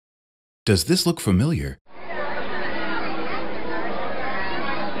Does this look familiar?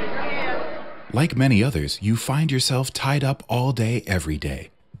 Like many others, you find yourself tied up all day, every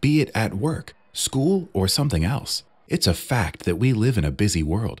day, be it at work, school, or something else. It's a fact that we live in a busy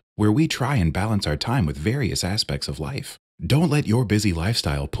world where we try and balance our time with various aspects of life. Don't let your busy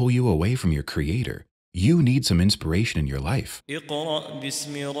lifestyle pull you away from your creator. You need some inspiration in your life. اقرأ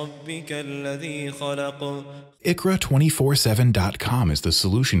باسم ربك الذي خلق. Iqra247.com is the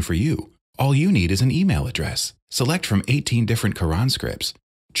solution for you. All you need is an email address. Select from 18 different Quran scripts.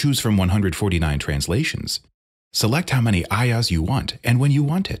 Choose from 149 translations. Select how many ayahs you want and when you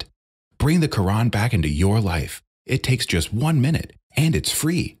want it. Bring the Quran back into your life. It takes just 1 minute and it's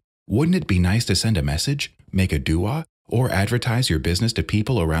free. Wouldn't it be nice to send a message, make a dua, or advertise your business to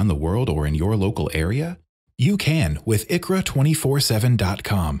people around the world or in your local area? You can with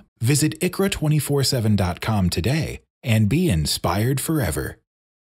Iqra247.com. Visit Iqra247.com today and be inspired forever.